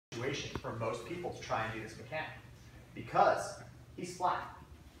situation for most people to try and do this mechanic because he's flat.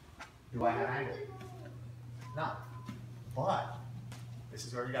 Do I have angle? No. But this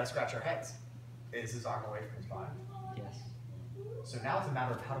is where we got to scratch our heads. Is his arm away from his body? Yes. So now it's a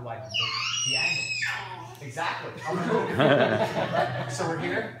matter of how do I make the angle? Exactly. I'm gonna move. Right? So we're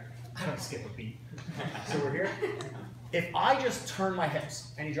here. I don't skip a beat. So we're here. If I just turn my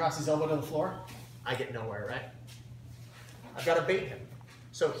hips and he drops his elbow to the floor, I get nowhere, right? I've got to bait him.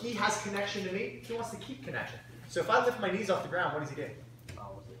 So he has connection to me. He wants to keep connection. So if I lift my knees off the ground, what does he do?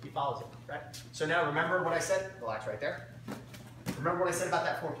 He follows it, right? So now remember what I said? Relax right there. Remember what I said about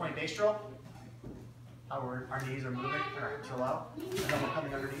that 4-point base drill? How our knees are moving to low, and then we're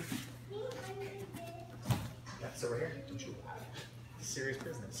coming underneath. Yeah, so we're here. Don't you laugh. Serious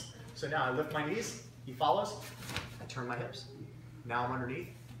business. So now I lift my knees. He follows. I turn my hips. Now I'm underneath.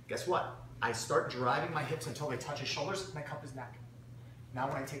 Guess what? I start driving my hips until they touch his shoulders, and I cup his neck. Now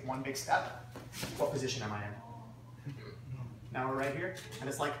when I take one big step, what position am I in? Now we're right here, and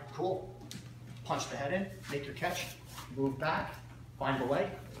it's like, cool. Punch the head in, make your catch, move back, find the leg.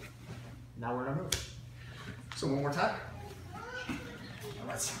 Now we're in a move. So one more time. And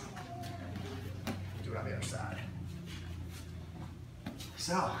let's do it on the other side.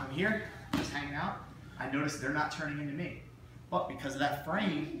 So I'm here, just hanging out. I notice they're not turning into me. But because of that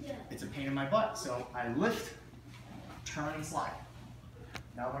frame, it's a pain in my butt. So I lift, turn, and slide.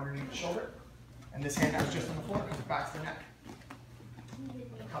 Now I'm underneath the shoulder. And this hand that was just on the floor comes back to the neck.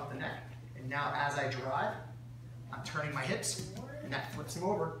 Cup the neck. And now as I drive, I'm turning my hips, and that flips him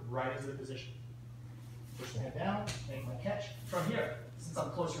over right into the position. Push the head down, make my catch. From here, since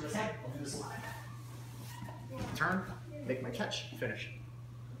I'm closer to his head, I'll do the slide. Turn, make my catch, finish.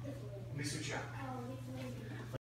 Let me switch you out.